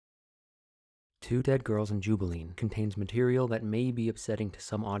Two Dead Girls in Jubilee contains material that may be upsetting to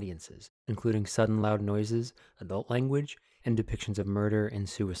some audiences, including sudden loud noises, adult language, and depictions of murder and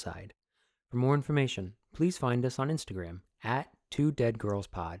suicide. For more information, please find us on Instagram at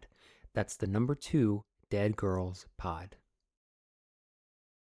 2deadgirlspod. That's the number 2 Dead Girls Pod.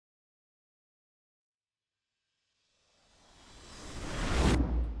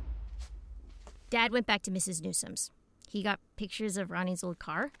 Dad went back to Mrs. Newsom's. He got pictures of Ronnie's old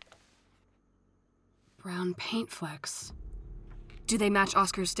car. Brown paint flecks. Do they match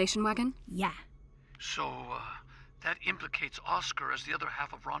Oscar's station wagon? Yeah. So, that implicates Oscar as the other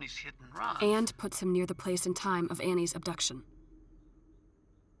half of Ronnie's hit and run. And puts him near the place and time of Annie's abduction.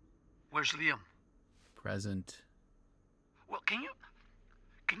 Where's Liam? Present. Well, can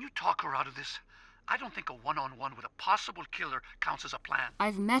you talk her out of this? I don't think a one-on-one with a possible killer counts as a plan.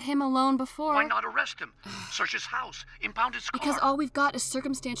 I've met him alone before. Why not arrest him? Search his house, impound his car. Because all we've got is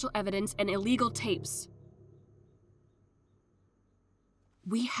circumstantial evidence and illegal tapes.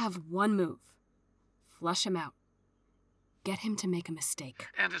 We have one move. Flush him out. Get him to make a mistake.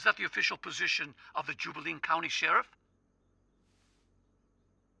 And is that the official position of the Jubilee County Sheriff?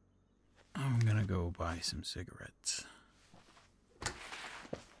 I'm gonna go buy some cigarettes.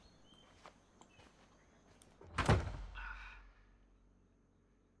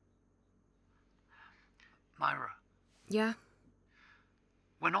 Myra. Yeah?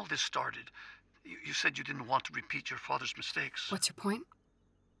 When all this started, you said you didn't want to repeat your father's mistakes. What's your point?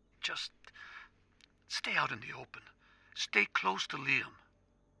 Just stay out in the open. Stay close to Liam.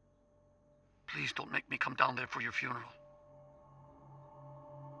 Please don't make me come down there for your funeral.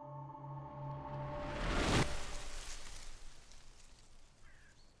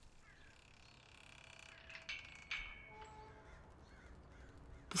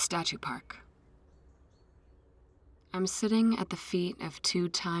 The statue park. I'm sitting at the feet of two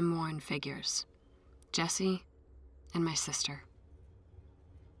time-worn figures, Jessie and my sister.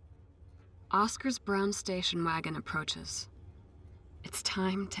 Oscar's brown station wagon approaches. It's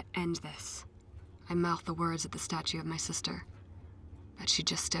time to end this. I mouth the words at the statue of my sister, but she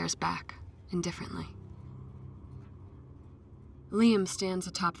just stares back, indifferently. Liam stands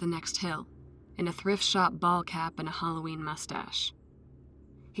atop the next hill, in a thrift shop ball cap and a Halloween mustache.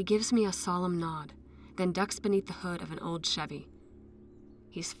 He gives me a solemn nod, then ducks beneath the hood of an old Chevy.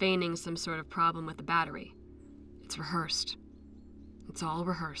 He's feigning some sort of problem with the battery. It's rehearsed. It's all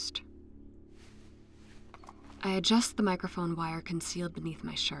rehearsed. I adjust the microphone wire concealed beneath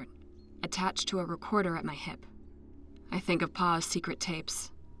my shirt, attached to a recorder at my hip. I think of Pa's secret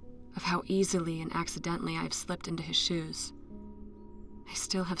tapes, of how easily and accidentally I've slipped into his shoes. I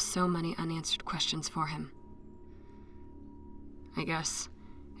still have so many unanswered questions for him. I guess,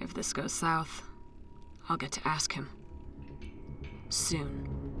 if this goes south, I'll get to ask him. Soon.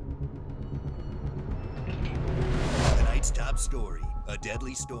 Tonight's top story: a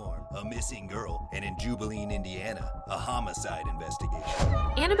deadly storm, a missing girl, and in Jubilee, Indiana, a homicide investigation.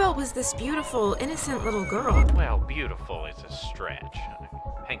 Annabelle was this beautiful, innocent little girl. Well, beautiful is a stretch.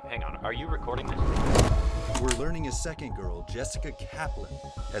 Hang on, are you recording this? We're learning a second girl, Jessica Kaplan,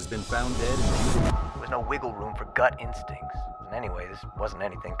 has been found dead in Jubilee. There was no wiggle room for gut instincts. And anyway, this wasn't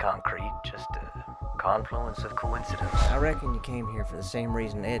anything concrete, just a confluence of coincidence. I reckon you came here for the same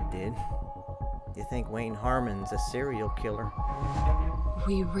reason Ed did. You think Wayne Harmon's a serial killer?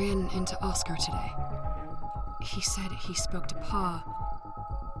 We ran into Oscar today. He said he spoke to Pa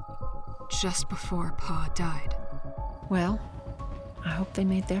just before Pa died. Well, I hope they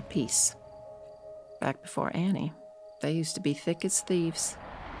made their peace. Back before Annie, they used to be thick as thieves.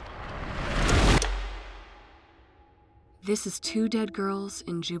 This is Two Dead Girls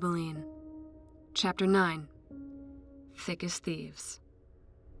in Jubilee. Chapter 9. Thick as Thieves.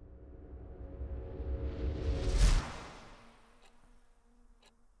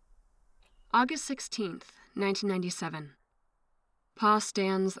 August 16th, 1997. Pa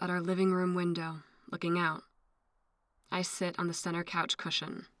stands at our living room window, looking out. I sit on the center couch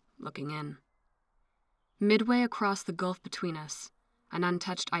cushion, looking in. Midway across the gulf between us, an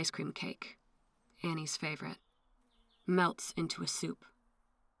untouched ice cream cake, Annie's favorite, melts into a soup.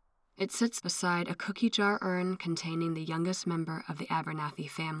 It sits beside a cookie jar urn containing the youngest member of the Abernathy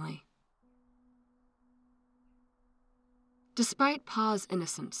family. Despite Pa's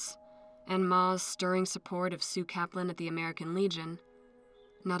innocence and Ma's stirring support of Sue Kaplan at the American Legion,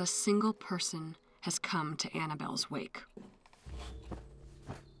 not a single person has come to Annabelle's wake.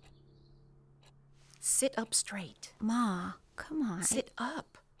 Sit up straight. Ma, come on. Sit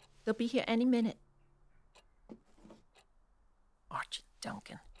up. They'll be here any minute. Archie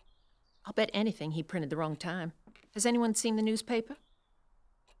Duncan. I'll bet anything he printed the wrong time. Has anyone seen the newspaper?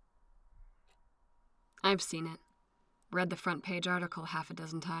 I've seen it. Read the front page article half a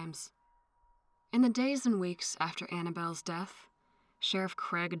dozen times. In the days and weeks after Annabelle's death, Sheriff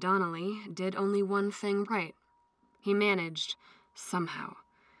Craig Donnelly did only one thing right. He managed, somehow,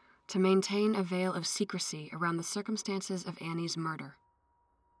 to maintain a veil of secrecy around the circumstances of Annie's murder.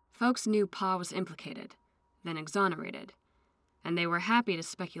 Folks knew Pa was implicated, then exonerated, and they were happy to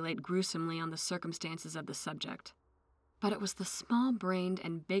speculate gruesomely on the circumstances of the subject. But it was the small-brained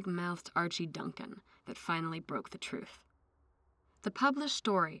and big-mouthed Archie Duncan that finally broke the truth. The published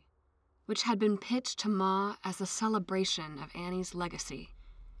story, which had been pitched to Ma as a celebration of Annie's legacy,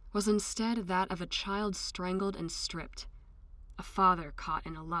 was instead that of a child strangled and stripped, a father caught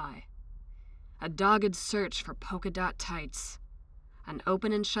in a lie, a dogged search for polka-dot tights, an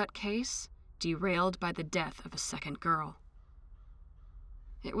open and shut case derailed by the death of a second girl.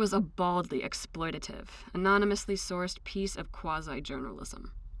 It was a baldly exploitative, anonymously sourced piece of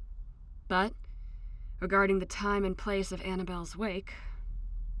quasi-journalism. But, regarding the time and place of Annabelle's wake,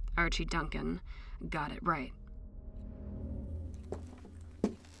 Archie Duncan got it right.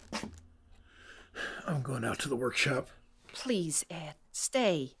 I'm going out to the workshop. Please, Ed,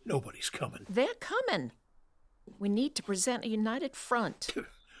 stay. Nobody's coming. They're coming. We need to present a united front.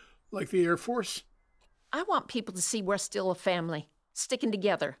 Like the Air Force? I want people to see we're still a family, sticking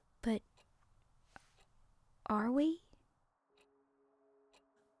together. But are we?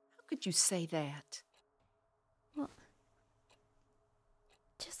 How could you say that? Well,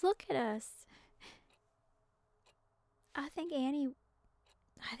 just look at us. I think Annie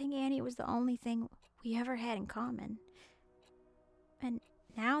was the only thing we ever had in common. And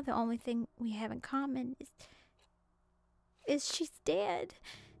now the only thing we have in common is she's dead.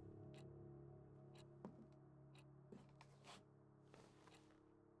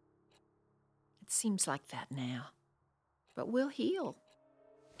 It seems like that now. But we'll heal.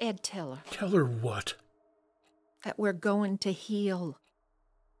 Ed, tell her. Tell her what? That we're going to heal.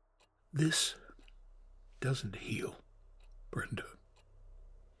 This doesn't heal, Brenda.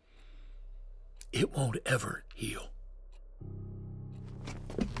 It won't ever heal.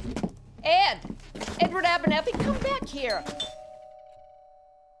 Ed! Edward Abernathy, come back here!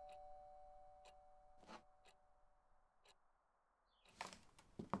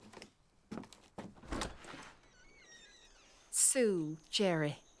 Sue,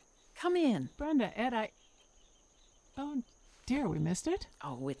 Jerry, come in. Brenda, Ed, Oh, dear, we missed it?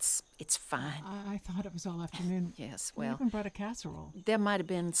 Oh, it's fine. I thought it was all afternoon. Yes, We well, even brought a casserole. there might have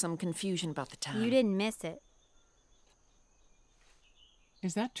been some confusion about the time. You didn't miss it.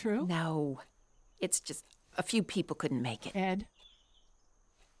 Is that true? No, it's just a few people couldn't make it. Ed?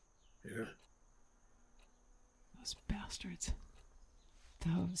 Yeah? Those bastards.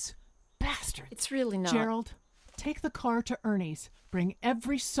 Those bastards. It's really not. Gerald, take the car to Ernie's. Bring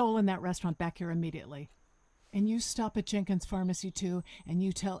every soul in that restaurant back here immediately. And you stop at Jenkins Pharmacy, too, and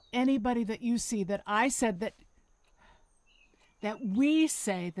you tell anybody that you see that I said that we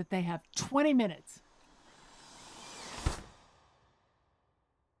say that they have 20 minutes.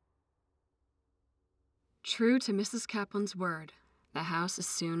 True to Mrs. Kaplan's word, the house is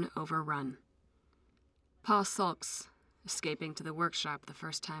soon overrun. Pa sulks, escaping to the workshop the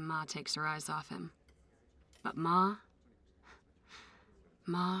first time Ma takes her eyes off him. But Ma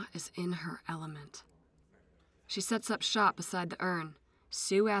is in her element. She sets up shop beside the urn,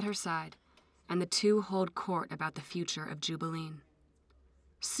 Sue at her side, and the two hold court about the future of Jubileen.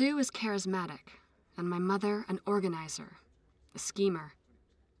 Sue is charismatic, and my mother an organizer, a schemer.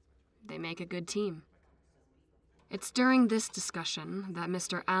 They make a good team. It's during this discussion that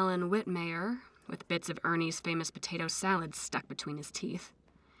Mr. Alan Whitmayer, with bits of Ernie's famous potato salad stuck between his teeth,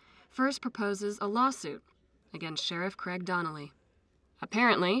 first proposes a lawsuit against Sheriff Craig Donnelly.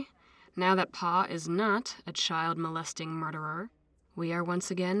 Apparently, now that Pa is not a child-molesting murderer, we are once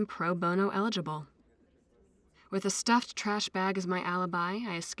again pro bono eligible. With a stuffed trash bag as my alibi,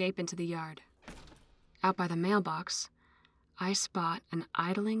 I escape into the yard. Out by the mailbox, I spot an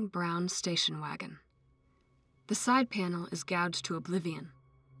idling brown station wagon. The side panel is gouged to oblivion.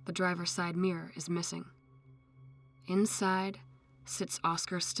 The driver's side mirror is missing. Inside sits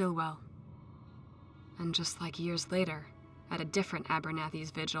Oscar Stillwell. And just like years later, at a different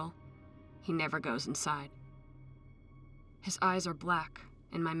Abernathy's vigil, he never goes inside. His eyes are black,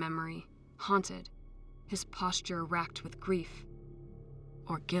 in my memory, haunted, his posture racked with grief,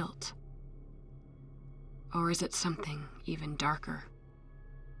 or guilt. Or is it something even darker?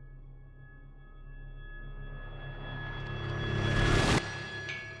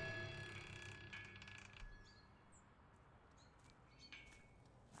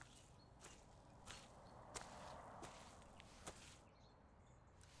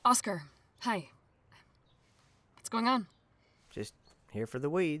 Oscar, hi. going on? Just here for the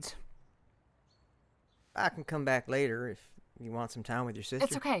weeds. I can come back later if you want some time with your sister.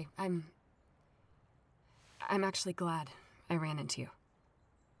 It's okay. I'm actually glad I ran into you.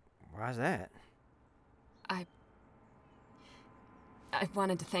 Why's that? I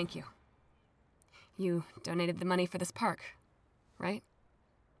wanted to thank you. You donated the money for this park, right?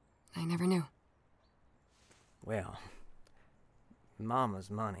 I never knew. Well, Mama's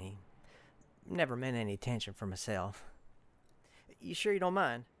money never meant any attention for myself. You sure you don't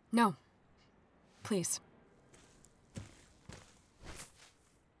mind? No. Please.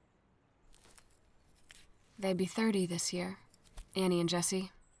 They'd be 30 this year, Annie and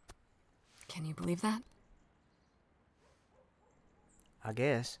Jesse. Can you believe that? I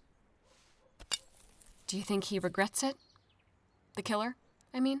guess. Do you think he regrets it? The killer,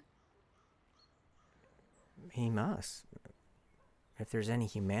 I mean? He must. If there's any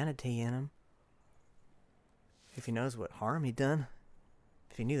humanity in him. If he knows what harm he done.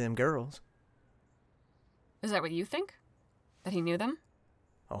 If he knew them girls. Is that what you think? That he knew them?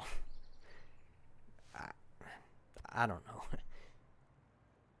 Oh. I don't know.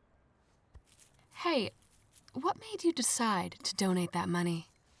 Hey, what made you decide to donate that money?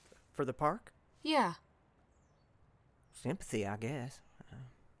 For the park? Yeah. Sympathy, I guess.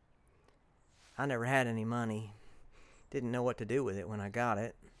 I never had any money. Didn't know what to do with it when I got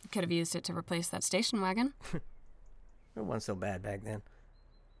it. You could have used it to replace that station wagon. It wasn't so bad back then.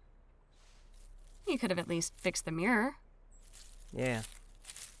 You could have at least fixed the mirror. Yeah.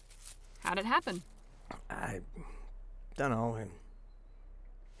 How'd it happen? I don't know.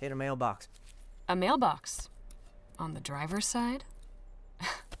 Hit a mailbox. A mailbox? On the driver's side?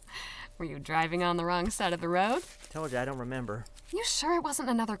 Were you driving on the wrong side of the road? Told you I don't remember. You sure it wasn't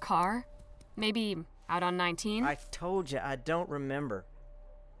another car? Maybe out on 19? I told you I don't remember.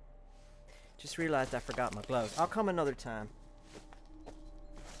 Just realized I forgot my gloves. I'll come another time.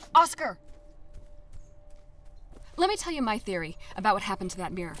 Oscar! Let me tell you my theory about what happened to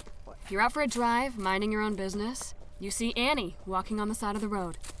that mirror. If you're out for a drive, minding your own business, you see Annie walking on the side of the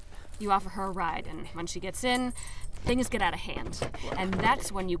road. You offer her a ride, and when she gets in, things get out of hand. And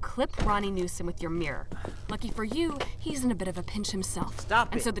that's when you clip Ronnie Newsom with your mirror. Lucky for you, he's in a bit of a pinch himself. Stop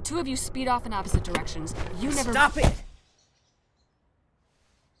it! And so the two of you speed off in opposite directions. You never... Stop it!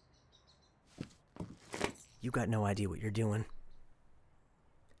 You got no idea what you're doing.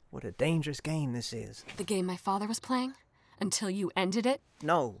 What a dangerous game this is. The game my father was playing? Until you ended it?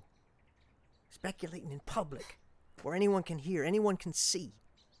 No. Speculating in public, where anyone can hear, anyone can see.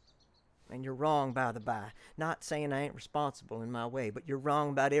 And you're wrong, by the by. Not saying I ain't responsible in my way, but you're wrong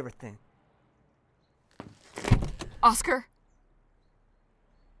about everything. Oscar?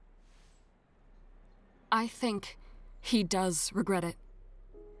 I think he does regret it.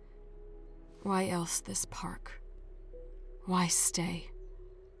 Why else this park? Why stay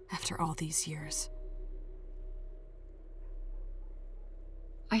after all these years?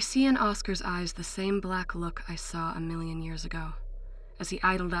 I see in Oscar's eyes the same black look I saw a million years ago, as he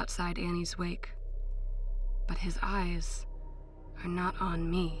idled outside Annie's wake. But his eyes are not on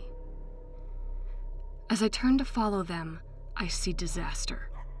me. As I turn to follow them, I see disaster.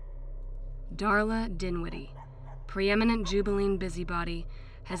 Darla Dinwiddie, preeminent Jubilee busybody,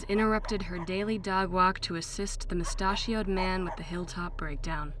 has interrupted her daily dog walk to assist the mustachioed man with the hilltop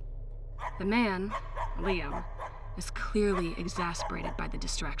breakdown. The man, Liam, is clearly exasperated by the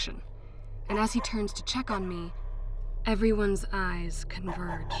distraction, and as he turns to check on me, everyone's eyes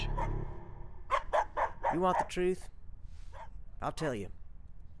converge. You want the truth? I'll tell you.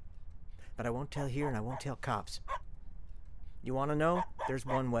 But I won't tell here and I won't tell cops. You want to know? There's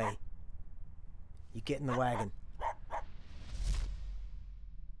one way. You get in the wagon.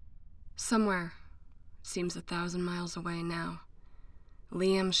 Somewhere, seems 1,000 miles away now,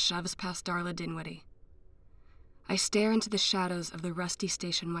 Liam shoves past Darla Dinwiddie. I stare into the shadows of the rusty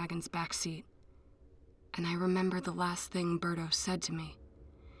station wagon's back seat, and I remember the last thing Berto said to me.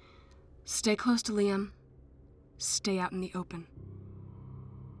 Stay close to Liam. Stay out in the open.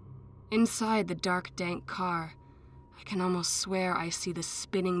 Inside the dark, dank car, I can almost swear I see the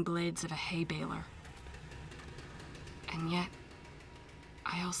spinning blades of a hay baler. And yet,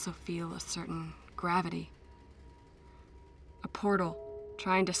 I also feel a certain gravity. A portal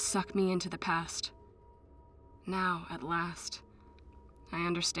trying to suck me into the past. Now, at last, I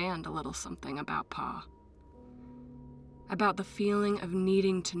understand a little something about Pa. About the feeling of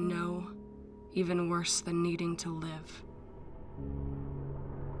needing to know, even worse than needing to live.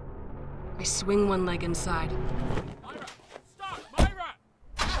 I swing one leg inside. Myra! Stop! Myra!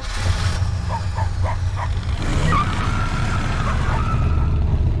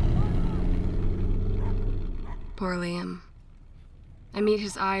 Poor Liam. I meet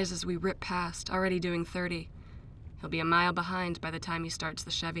his eyes as we rip past, already doing 30. He'll be a mile behind by the time he starts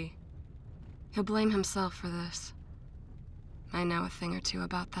the Chevy. He'll blame himself for this. I know a thing or two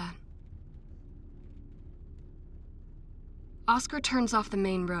about that. Oscar turns off the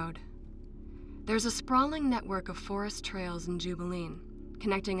main road. There's a sprawling network of forest trails in Jubilee,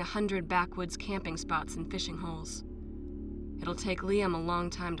 connecting 100 backwoods camping spots and fishing holes. It'll take Liam a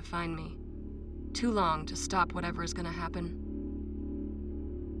long time to find me. Too long to stop whatever is gonna happen.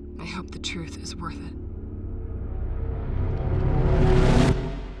 I hope the truth is worth it.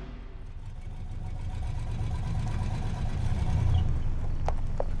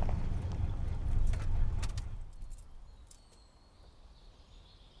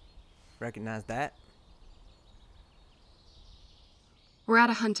 Recognize that? We're at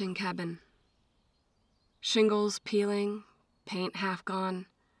a hunting cabin. Shingles peeling, paint half gone.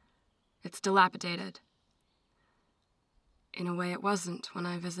 It's dilapidated. In a way it wasn't when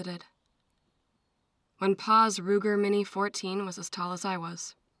I visited. When Pa's Ruger Mini 14 was as tall as I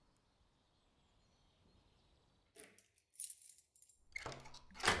was.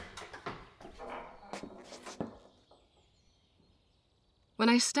 When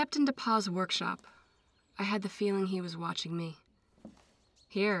I stepped into Pa's workshop, I had the feeling he was watching me.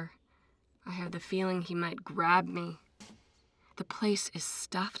 Here, I have the feeling he might grab me. The place is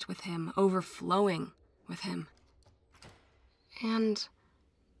stuffed with him, overflowing with him. And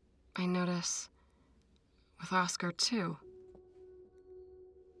I notice with Oscar, too.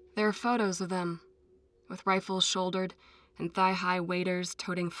 There are photos of them, with rifles shouldered and thigh-high waders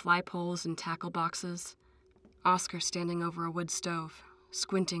toting fly poles and tackle boxes. Oscar standing over a wood stove,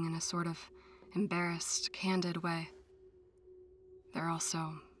 squinting in a sort of embarrassed, candid way. There are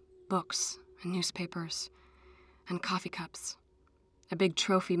also books and newspapers and coffee cups. A big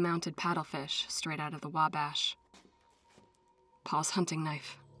trophy-mounted paddlefish straight out of the Wabash. Pa's hunting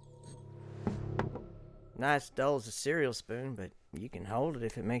knife. Nice dull as a cereal spoon, but you can hold it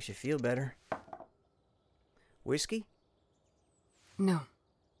if it makes you feel better. Whiskey? No.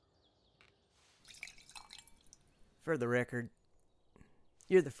 For the record,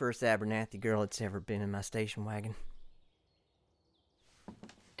 you're the first Abernathy girl that's ever been in my station wagon.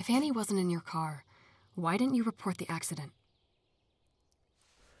 If Annie wasn't in your car, why didn't you report the accident?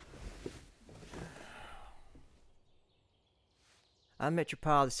 I met your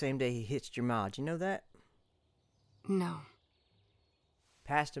pa the same day he hitched your ma. Did you know that? No.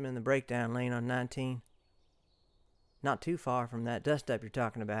 Passed him in the breakdown lane on 19. Not too far from that dust-up you're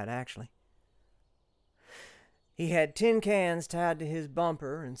talking about, actually. He had tin cans tied to his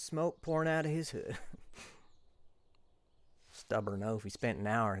bumper and smoke pouring out of his hood. Stubborn oaf, he spent an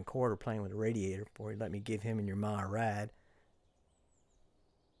hour and a quarter playing with the radiator before he let me give him and your ma a ride.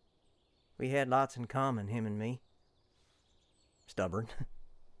 We had lots in common, him and me. Stubborn.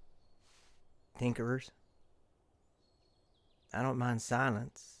 Tinkerers. I don't mind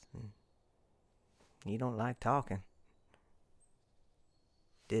silence. You don't like talking.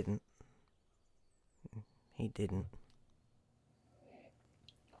 Didn't. He didn't.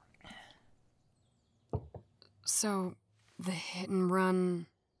 So, the hit and run...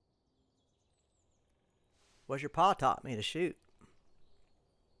 Was your pa taught me to shoot.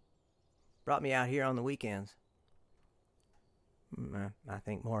 Brought me out here on the weekends. I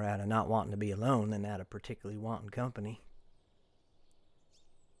think more out of not wanting to be alone than out of particularly wanting company.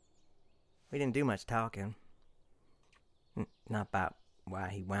 We didn't do much talking. Not about why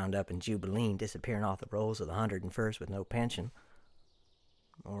he wound up in Jubilee disappearing off the rolls of the 101st with no pension.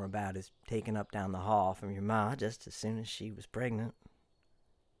 Or about his taking up down the hall from your ma just as soon as she was pregnant.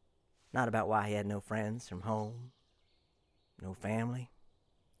 Not about why he had no friends from home, no family.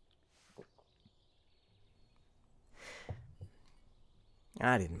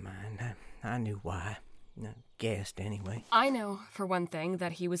 I didn't mind. I knew why. I guessed, anyway. I know, for one thing,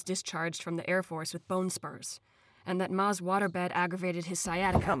 that he was discharged from the Air Force with bone spurs, and that Ma's waterbed aggravated his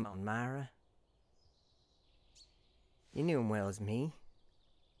sciatica. Come on, Myra. You knew him well as me.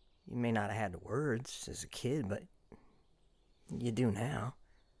 You may not have had the words as a kid, but you do now.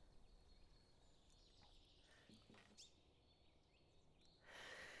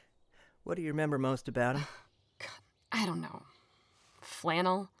 What do you remember most about him? God, I don't know.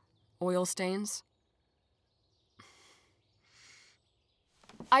 Flannel? Oil stains?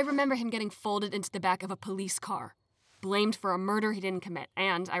 I remember him getting folded into the back of a police car, blamed for a murder he didn't commit,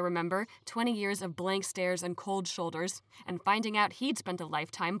 and I remember 20 years of blank stares and cold shoulders, and finding out he'd spent a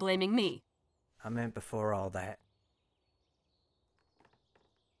lifetime blaming me. I meant before all that.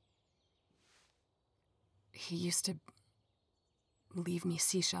 He used to leave me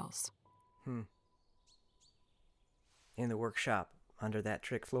seashells. In the workshop, under that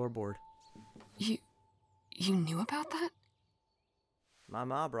trick floorboard. You knew about that? My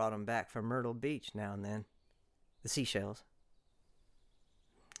ma brought 'em back from Myrtle Beach now and then. The seashells.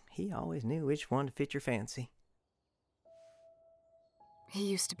 He always knew which one to fit your fancy. He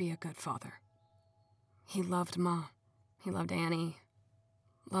used to be a good father. He loved Ma. He loved Annie.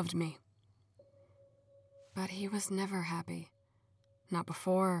 Loved me. But he was never happy. Not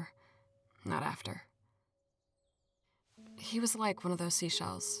before, not after. He was like one of those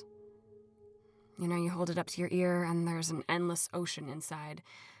seashells. You know, you hold it up to your ear and there's an endless ocean inside.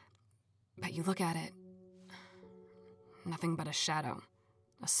 But you look at it, nothing but a shadow.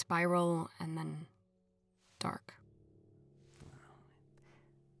 A spiral and then dark.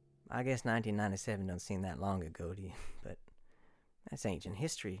 I guess 1997 doesn't seem that long ago to you, but that's ancient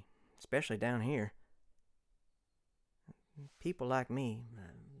history, especially down here. People like me,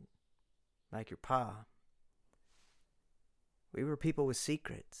 like your pa, we were people with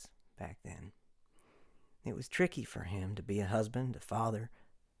secrets back then. It was tricky for him to be a husband, a father,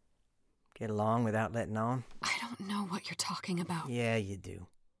 get along without letting on. I don't know what you're talking about. Yeah, you do.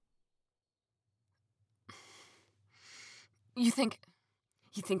 You think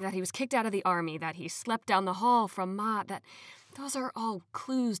that he was kicked out of the army, that he slept down the hall from Ma, that those are all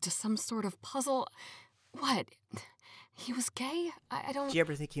clues to some sort of puzzle. What? He was gay? I don't... Did you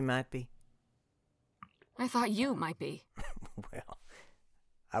ever think he might be? I thought you might be. Well,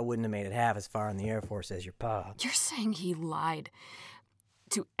 I wouldn't have made it half as far in the Air Force as your pa. You're saying he lied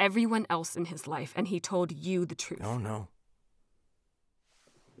to everyone else in his life, and he told you the truth. Oh, no.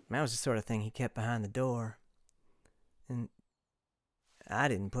 That was the sort of thing he kept behind the door. And I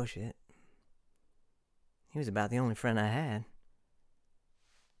didn't push it. He was about the only friend I had.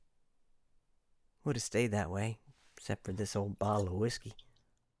 Would have stayed that way, except for this old bottle of whiskey.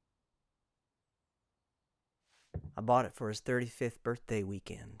 I bought it for his 35th birthday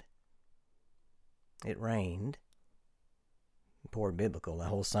weekend. It rained. Poor biblical the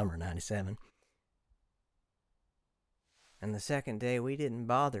whole summer, 97. And the second day, we didn't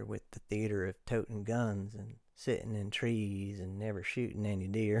bother with the theater of toting guns and sitting in trees and never shooting any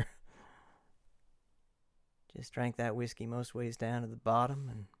deer. Just drank that whiskey most ways down to the bottom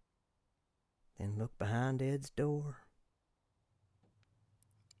and then looked behind Ed's door.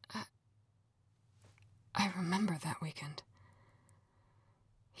 I remember that weekend.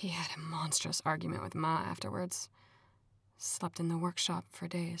 He had a monstrous argument with Ma afterwards. Slept in the workshop for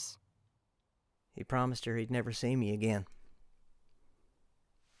days. He promised her he'd never see me again.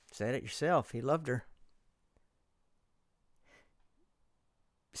 Said it yourself, he loved her.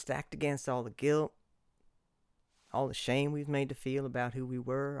 Stacked against all the guilt, all the shame we've made to feel about who we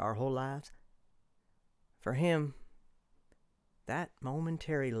were our whole lives. For him, that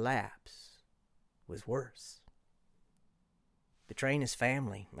momentary lapse was worse. Betraying his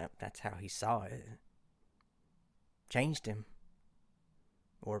family, that's how he saw it. Changed him.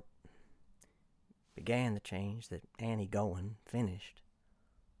 Or began the change that Annie Gowan finished.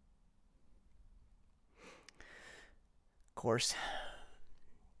 Of course,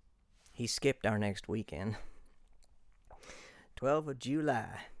 he skipped our next weekend. 12th of July.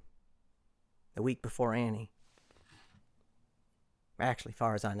 The week before Annie. Actually,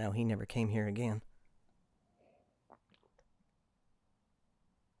 far as I know, he never came here again.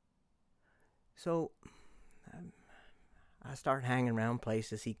 So, I start hanging around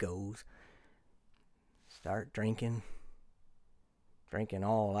places he goes. Start drinking. Drinking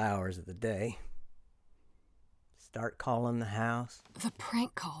all hours of the day. Start calling the house. The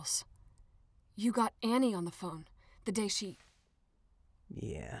prank calls. You got Annie on the phone the day she...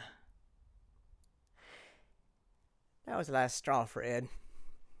 Yeah. That was the last straw for Ed.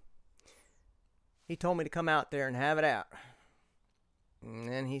 He told me to come out there and have it out. And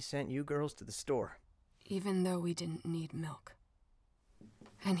then he sent you girls to the store. Even though we didn't need milk.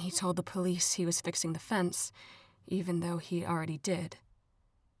 And he told the police he was fixing the fence, even though he already did.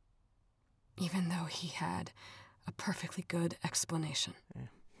 Even though he had a perfectly good explanation.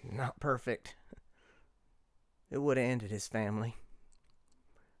 Not perfect. It would have ended his family.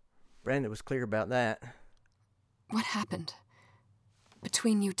 Brenda was clear about that. What happened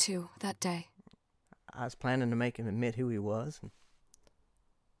between you two that day? I was planning to make him admit who he was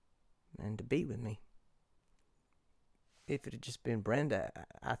and to be with me. If it had just been Brenda,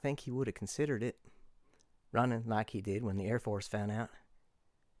 I think he would have considered it, running like he did when the Air Force found out.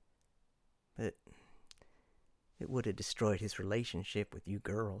 But it would have destroyed his relationship with you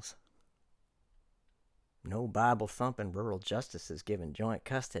girls. No Bible-thumping rural justices giving joint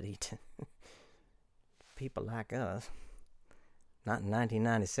custody to people like us. Not in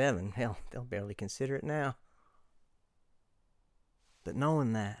 1997. Hell, they'll barely consider it now. But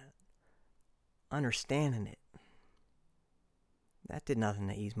knowing that, understanding it, that did nothing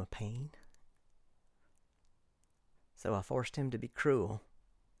to ease my pain. So I forced him to be cruel,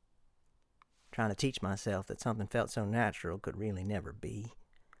 trying to teach myself that something felt so natural could really never be.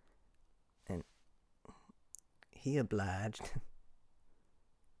 And he obliged.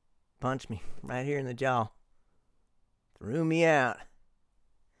 Punched me right here in the jaw. Threw me out.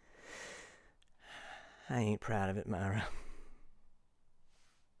 I ain't proud of it, Myra.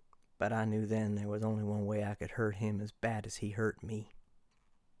 But I knew then there was only one way I could hurt him as bad as he hurt me.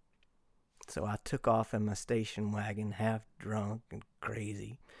 So I took off in my station wagon, half drunk and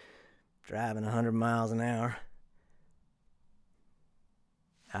crazy, driving 100 miles an hour.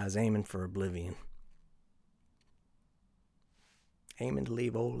 I was aiming for oblivion. Aiming to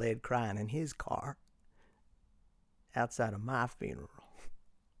leave old Ed crying in his car outside of my funeral.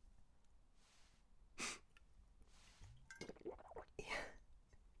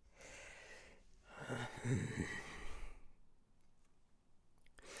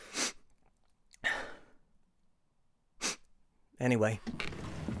 Anyway.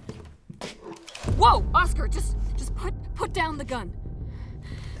 Whoa, Oscar, just put down the gun.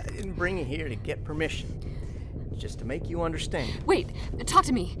 I didn't bring you here to get permission. Just to make you understand. Wait, talk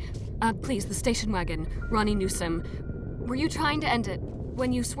to me. Please, the station wagon, Ronnie Newsom. Were you trying to end it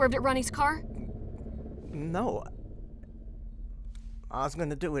when you swerved at Ronnie's car? No. I was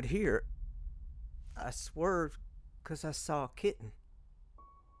gonna do it here. I swerved because I saw a kitten.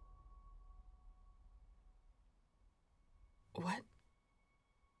 What?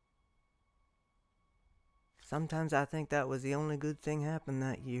 Sometimes I think that was the only good thing happened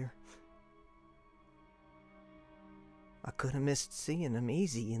that year. I could have missed seeing them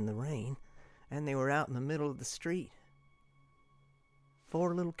easy in the rain, and they were out in the middle of the street.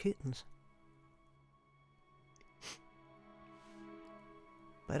 4 little kittens.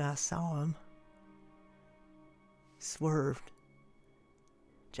 But I saw them. Swerved.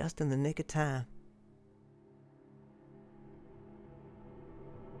 Just in the nick of time.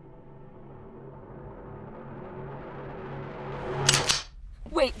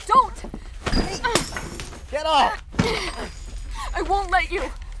 Wait, don't! Hey, get off! I won't let you!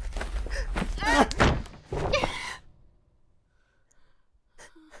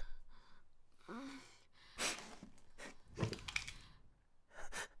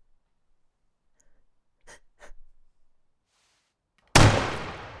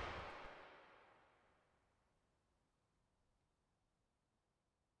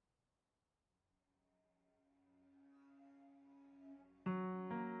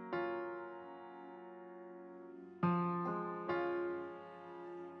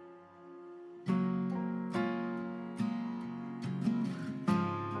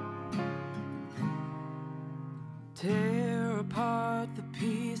 Tear apart the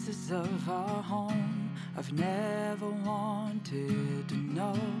pieces of our home. I've never wanted to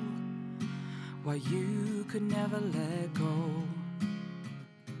know why you could never let go.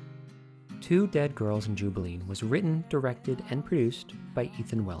 Two Dead Girls in Jubilee was written, directed, and produced by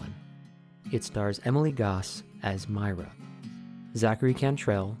Ethan Wellen. It stars Emily Goss as Myra, Zachary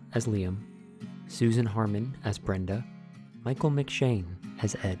Cantrell as Liam, Susan Harmon as Brenda, Michael McShane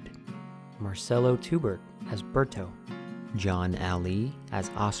as Ed, Marcelo Tubert as Berto, John Ali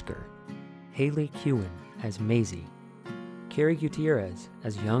as Oscar, Haley Kewen as Maisie, Carrie Gutierrez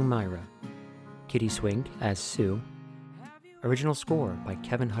as young Myra, Kitty Swink as Sue. Original score by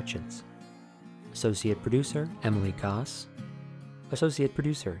Kevin Hutchins. Associate producer Emily Goss. Associate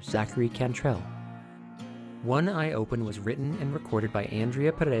producer Zachary Cantrell. One Eye Open was written and recorded by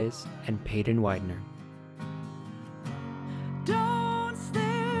Andrea Perez and Peyton Widener. Don't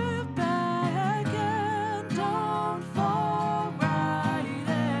slip back and don't fall right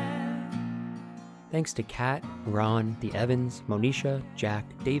in. Thanks to Kat, Ron, the Evans, Monisha, Jack,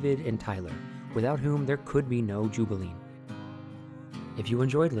 David, and Tyler, without whom there could be no Jubilee. If you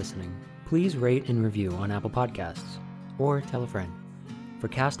enjoyed listening, please rate and review on Apple Podcasts, or tell a friend. For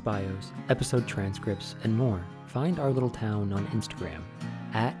cast bios, episode transcripts, and more, find our little town on Instagram,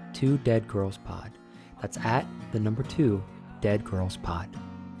 @2deadgirlspod. That's @2 Dead Girls Pod.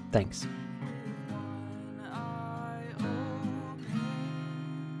 Thanks.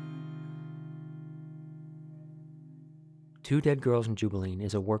 Two Dead Girls in Jubilee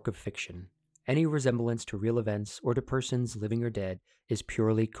is a work of fiction. Any resemblance to real events or to persons living or dead is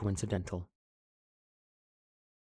purely coincidental.